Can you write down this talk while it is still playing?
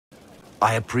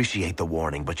I appreciate the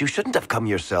warning, but you shouldn't have come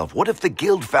yourself. What if the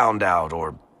guild found out,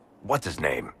 or... what's his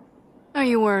name? Are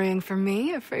you worrying for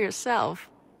me or for yourself?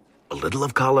 A little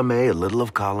of column A, a little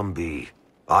of column B.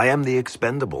 I am the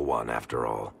expendable one, after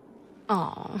all.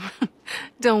 Oh,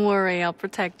 don't worry, I'll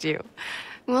protect you.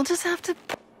 We'll just have to...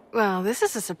 Well, this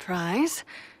is a surprise.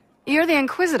 You're the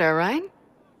Inquisitor, right?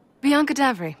 Bianca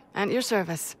Davry, at your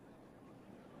service.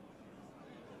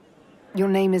 Your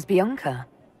name is Bianca?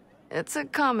 It's a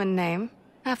common name.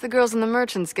 Half the girls in the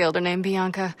Merchants Guild are named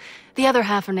Bianca. The other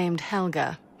half are named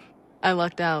Helga. I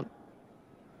lucked out.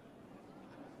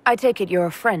 I take it you're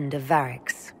a friend of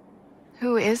Varric's.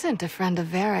 Who isn't a friend of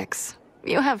Varric's?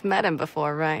 You have met him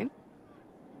before, right?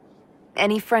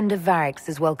 Any friend of Varric's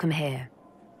is welcome here.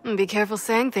 Be careful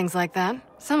saying things like that.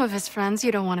 Some of his friends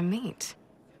you don't want to meet.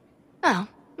 Well,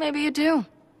 maybe you do.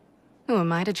 Who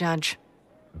am I to judge?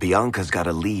 Bianca's got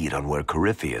a lead on where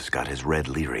Corypheus got his red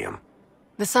lyrium.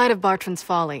 The site of Bartran's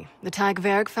Folly, the tag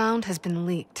Varric found, has been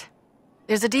leaked.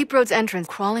 There's a Deep Roads entrance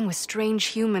crawling with strange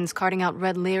humans carting out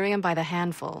red lyrium by the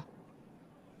handful.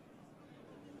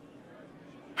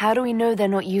 How do we know they're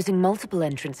not using multiple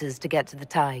entrances to get to the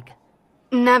Tig?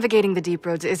 Navigating the Deep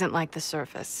Roads isn't like the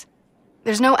surface.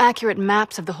 There's no accurate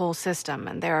maps of the whole system,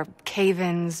 and there are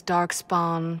cave-ins,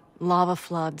 darkspawn, lava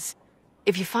floods.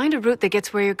 If you find a route that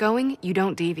gets where you're going, you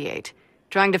don't deviate.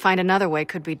 Trying to find another way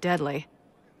could be deadly.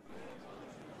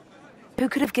 Who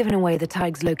could have given away the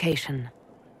Tig's location?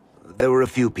 There were a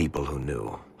few people who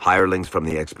knew. Hirelings from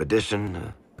the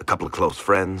expedition, a couple of close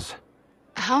friends.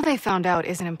 How they found out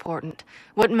isn't important.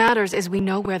 What matters is we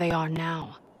know where they are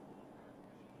now.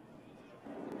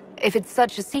 If it's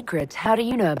such a secret, how do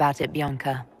you know about it,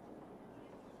 Bianca?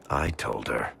 I told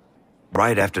her.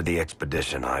 Right after the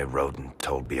expedition, I wrote and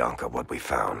told Bianca what we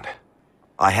found.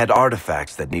 I had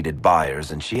artifacts that needed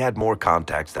buyers, and she had more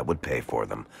contacts that would pay for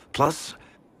them. Plus,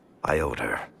 I owed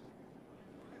her.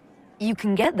 You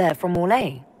can get there from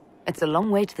Orlais. It's a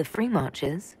long way to the Free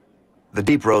Marches. The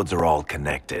deep roads are all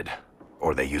connected.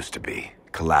 Or they used to be.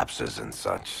 Collapses and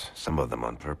such, some of them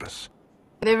on purpose.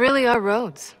 They really are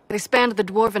roads. They spanned the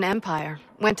Dwarven Empire,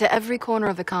 went to every corner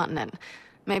of the continent,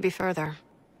 maybe further.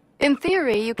 In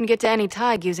theory, you can get to any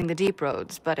Tig using the deep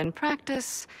roads, but in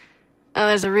practice,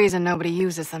 there's a reason nobody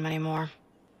uses them anymore.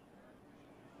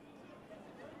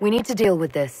 We need to deal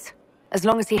with this. As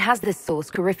long as he has this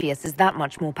source, Corypheus is that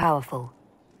much more powerful.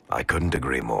 I couldn't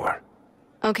agree more.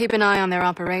 I'll keep an eye on their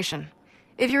operation.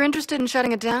 If you're interested in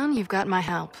shutting it down, you've got my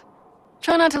help.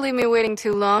 Try not to leave me waiting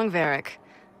too long, Varric.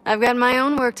 I've got my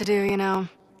own work to do, you know.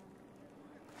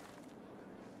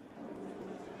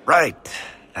 Right.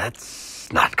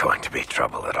 That's not going to be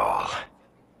trouble at all.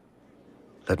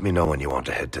 Let me know when you want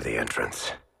to head to the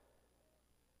entrance.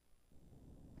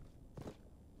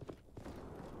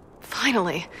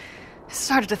 Finally. I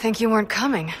started to think you weren't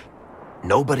coming.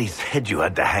 Nobody said you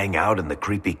had to hang out in the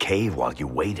creepy cave while you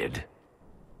waited.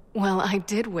 Well, I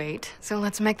did wait, so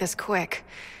let's make this quick.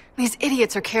 These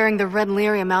idiots are carrying the red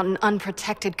lyrium out in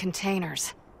unprotected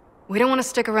containers. We don't want to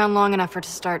stick around long enough for it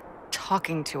to start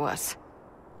talking to us.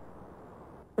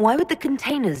 Why would the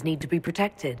containers need to be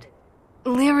protected?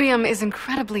 Lyrium is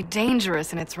incredibly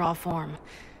dangerous in its raw form.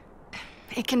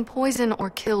 It can poison or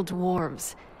kill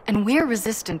dwarves, and we're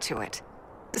resistant to it.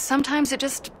 Sometimes it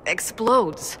just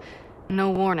explodes. No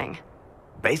warning.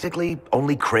 Basically,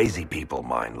 only crazy people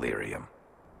mine lyrium.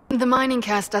 The mining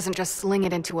cast doesn't just sling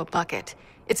it into a bucket.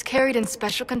 It's carried in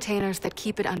special containers that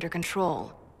keep it under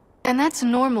control. And that's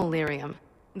normal lyrium.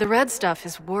 The red stuff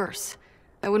is worse.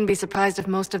 I wouldn't be surprised if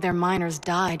most of their miners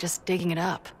die just digging it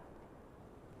up.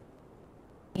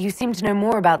 You seem to know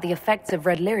more about the effects of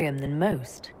red lyrium than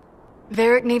most.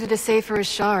 Varric needed a safe for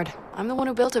his shard. I'm the one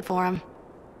who built it for him.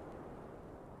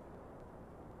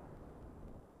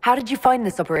 How did you find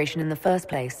this operation in the first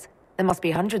place? There must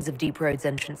be hundreds of deep roads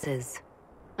entrances.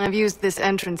 I've used this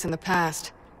entrance in the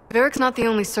past. Varric's not the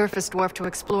only surface dwarf to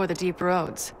explore the deep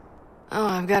roads. Oh,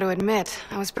 I've got to admit,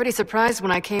 I was pretty surprised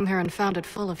when I came here and found it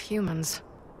full of humans.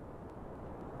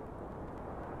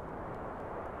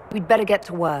 We'd better get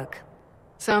to work.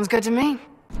 Sounds good to me.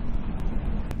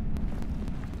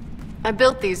 I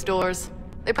built these doors.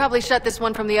 They probably shut this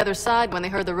one from the other side when they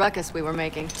heard the ruckus we were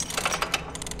making.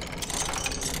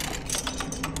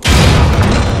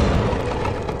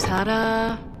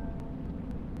 Ta-da!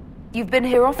 You've been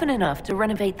here often enough to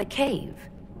renovate the cave.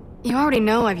 You already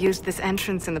know I've used this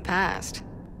entrance in the past.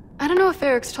 I don't know if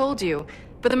Varric's told you,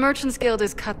 but the Merchants Guild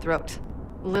is cutthroat.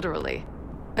 Literally.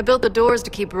 I built the doors to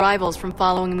keep rivals from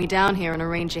following me down here and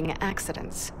arranging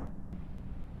accidents.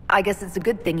 I guess it's a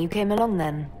good thing you came along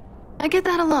then. I get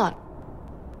that a lot.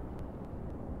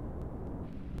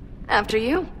 After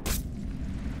you.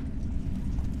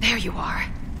 There you are.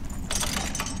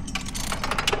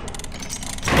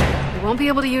 We won't be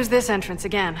able to use this entrance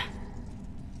again.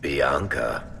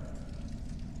 Bianca.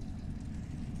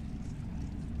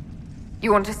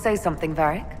 You want to say something,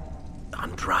 Varric?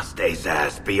 Andraste's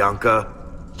ass, Bianca.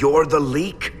 You're the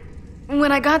leak?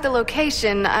 When I got the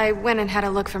location, I went and had a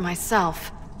look for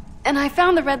myself. And I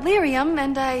found the red lyrium,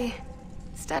 and I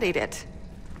studied it.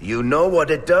 You know what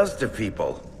it does to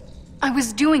people. I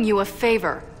was doing you a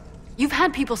favor. You've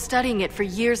had people studying it for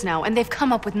years now, and they've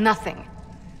come up with nothing.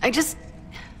 I just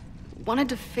wanted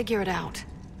to figure it out.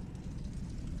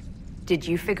 Did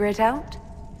you figure it out?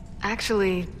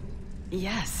 Actually,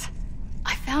 yes.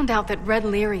 I found out that red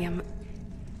lyrium...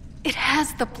 it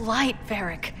has the blight,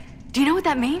 Varric. Do you know what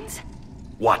that means?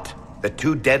 What? The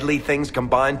two deadly things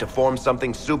combined to form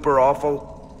something super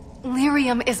awful?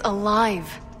 Lyrium is alive,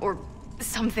 or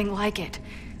something like it.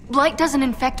 Blight doesn't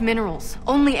infect minerals,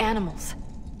 only animals.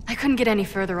 I couldn't get any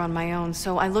further on my own,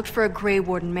 so I looked for a Grey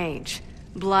Warden mage.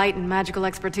 Blight and magical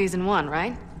expertise in one,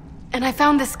 right? And I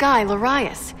found this guy,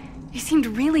 Larius. He seemed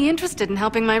really interested in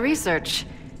helping my research.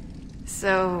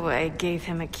 So I gave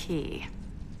him a key.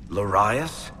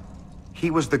 Larius? He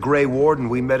was the Grey Warden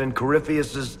we met in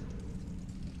Corypheus's...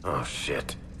 Oh,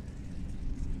 shit.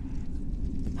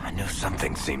 I knew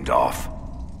something seemed off.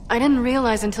 I didn't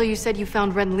realize until you said you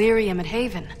found red lyrium at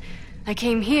Haven. I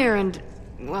came here and,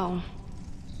 well,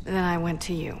 then I went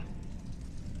to you.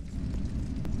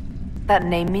 That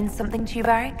name means something to you,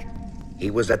 Varric?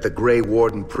 He was at the Grey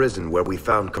Warden prison where we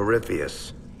found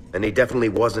Corypheus. And he definitely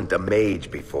wasn't a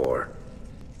mage before.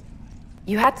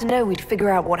 You had to know we'd figure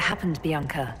out what happened,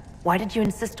 Bianca. Why did you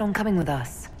insist on coming with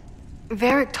us?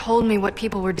 Varric told me what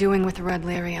people were doing with the red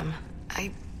lyrium.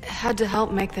 I had to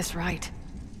help make this right.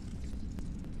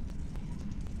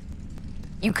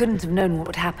 You couldn't have known what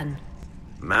would happen.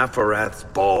 Mafarath's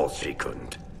balls she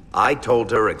couldn't. I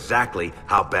told her exactly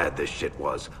how bad this shit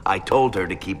was. I told her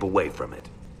to keep away from it.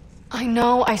 I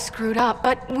know I screwed up,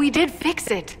 but we did fix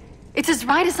it. It's as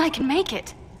right as I can make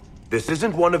it. This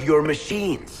isn't one of your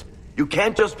machines. You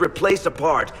can't just replace a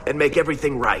part and make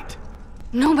everything right.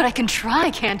 No, but I can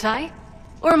try, can't I?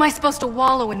 Or am I supposed to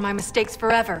wallow in my mistakes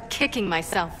forever, kicking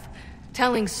myself,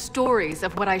 telling stories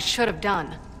of what I should have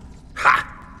done? Ha!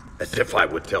 As if I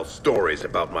would tell stories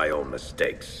about my own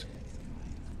mistakes.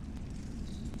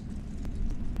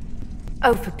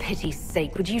 Oh, for pity's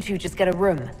sake, would you two just get a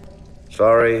room?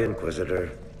 Sorry,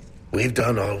 Inquisitor. We've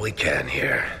done all we can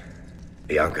here.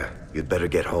 Bianca, you'd better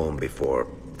get home before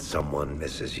someone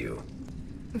misses you.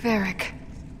 Varric.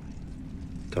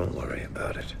 Don't worry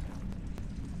about it.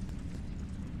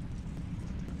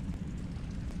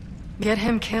 Get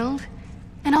him killed,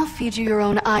 and I'll feed you your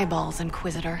own eyeballs,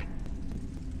 Inquisitor.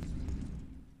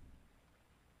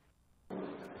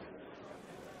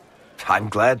 I'm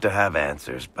glad to have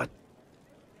answers, but...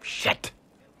 shit.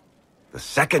 The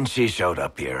second she showed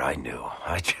up here, I knew.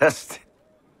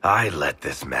 I let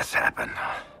this mess happen.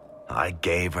 I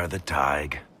gave her the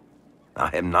tig.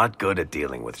 I am not good at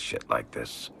dealing with shit like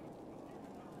this.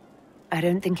 I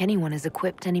don't think anyone is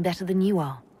equipped any better than you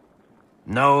are.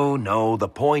 No, the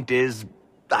point is,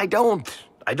 I don't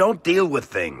deal with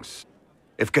things.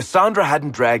 If Cassandra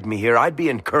hadn't dragged me here, I'd be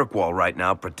in Kirkwall right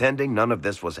now pretending none of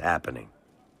this was happening.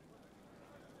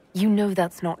 You know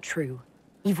that's not true.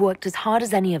 You've worked as hard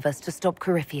as any of us to stop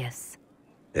Corypheus.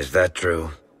 Is that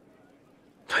true?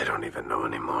 I don't even know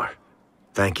anymore.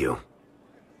 Thank you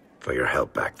for your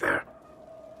help back there.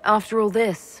 After all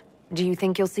this, do you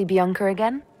think you'll see Bianca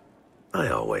again? I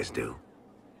always do.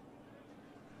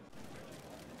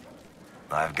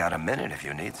 I've got a minute if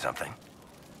you need something.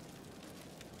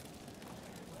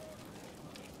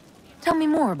 Tell me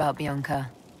more about Bianca.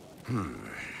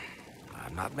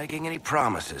 I'm not making any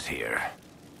promises here.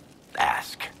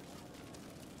 Ask.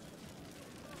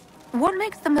 What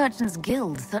makes the Merchants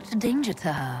Guild such a danger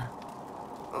to her?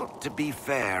 Well, to be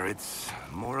fair, it's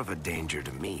more of a danger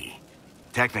to me.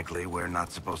 Technically, we're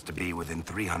not supposed to be within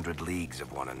 300 leagues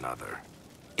of one another.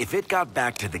 If it got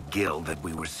back to the guild that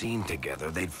we were seen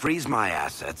together, they'd freeze my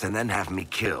assets and then have me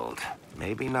killed.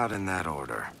 Maybe not in that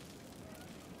order.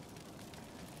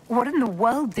 What in the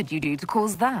world did you do to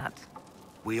cause that?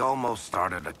 We almost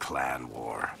started a clan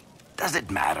war. Does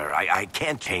it matter? I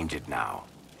can't change it now.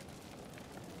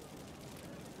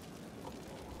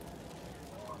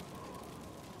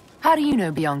 How do you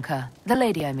know Bianca? The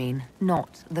lady, I mean,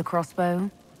 not the crossbow.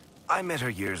 I met her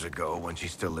years ago when she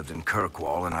still lived in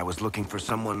Kirkwall, and I was looking for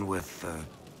someone with,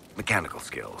 mechanical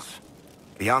skills.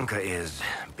 Bianca is,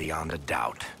 beyond a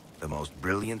doubt, the most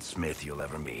brilliant smith you'll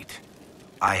ever meet.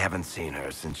 I haven't seen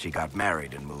her since she got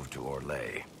married and moved to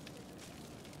Orlais.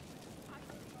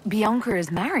 Bianca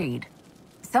is married.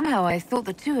 Somehow I thought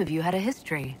the two of you had a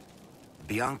history.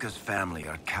 Bianca's family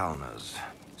are Kalnas.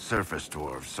 Surface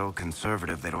dwarves, so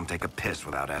conservative they don't take a piss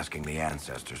without asking the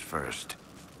ancestors first.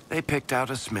 They picked out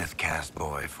a smith caste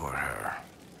boy for her.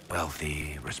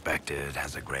 Wealthy, respected,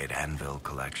 has a great anvil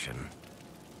collection.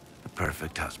 The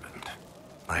perfect husband.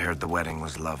 I heard the wedding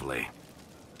was lovely.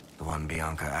 The one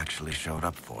Bianca actually showed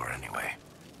up for, anyway.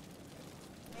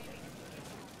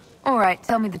 Alright,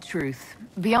 tell me the truth.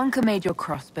 Bianca made your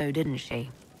crossbow, didn't she?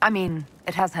 I mean,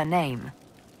 it has her name.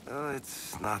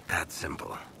 It's not that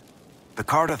simple. The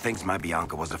Carta thinks my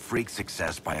Bianca was a freak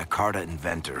success by a Carta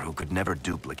inventor who could never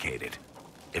duplicate it.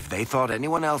 If they thought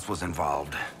anyone else was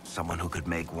involved, someone who could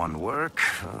make one work,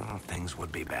 things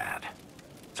would be bad.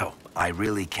 So, I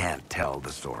really can't tell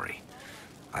the story.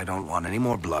 I don't want any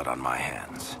more blood on my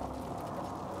hands.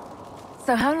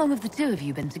 So how long have the two of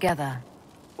you been together?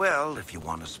 Well, if you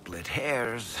want to split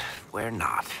hairs, we're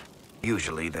not.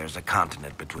 Usually there's a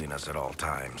continent between us at all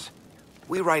times.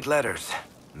 We write letters.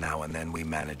 Now and then we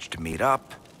manage to meet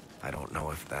up. I don't know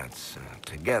if that's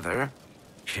together.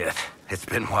 Shit, it's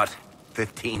been what,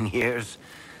 15 years?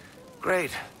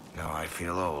 Great. Now I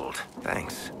feel old.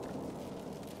 Thanks.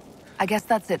 I guess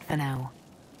that's it for now.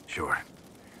 Sure.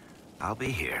 I'll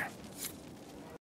be here.